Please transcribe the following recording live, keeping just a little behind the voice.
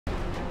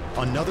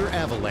Another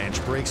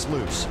avalanche breaks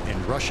loose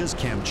in Russia's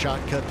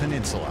Kamchatka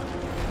Peninsula.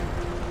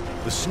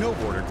 The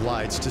snowboarder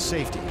glides to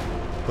safety,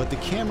 but the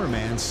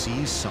cameraman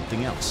sees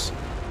something else.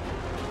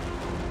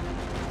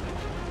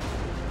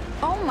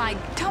 Oh my,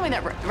 tell me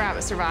that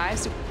rabbit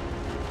survives.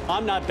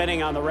 I'm not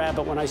betting on the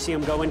rabbit when I see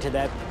him go into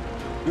that.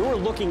 You're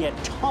looking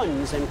at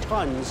tons and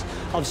tons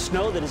of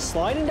snow that is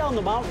sliding down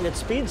the mountain at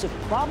speeds of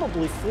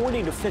probably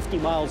 40 to 50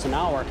 miles an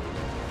hour.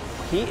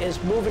 He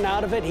is moving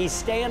out of it, he's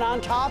staying on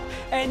top,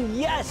 and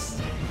yes,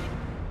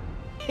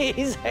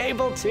 he's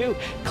able to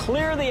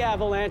clear the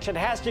avalanche. It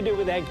has to do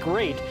with that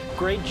great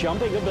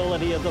jumping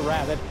ability of the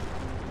rabbit.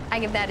 I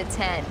give that a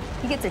 10.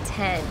 He gets a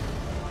 10.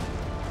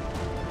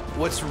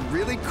 What's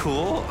really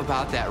cool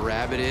about that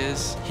rabbit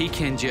is he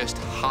can just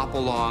hop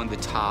along the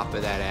top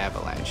of that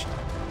avalanche.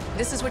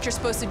 This is what you're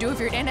supposed to do if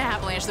you're in an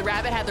avalanche. The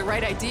rabbit had the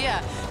right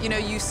idea. You know,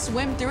 you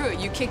swim through it.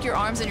 You kick your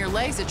arms and your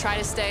legs to try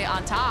to stay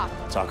on top.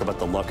 Talk about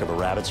the luck of a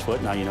rabbit's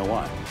foot. Now you know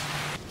why.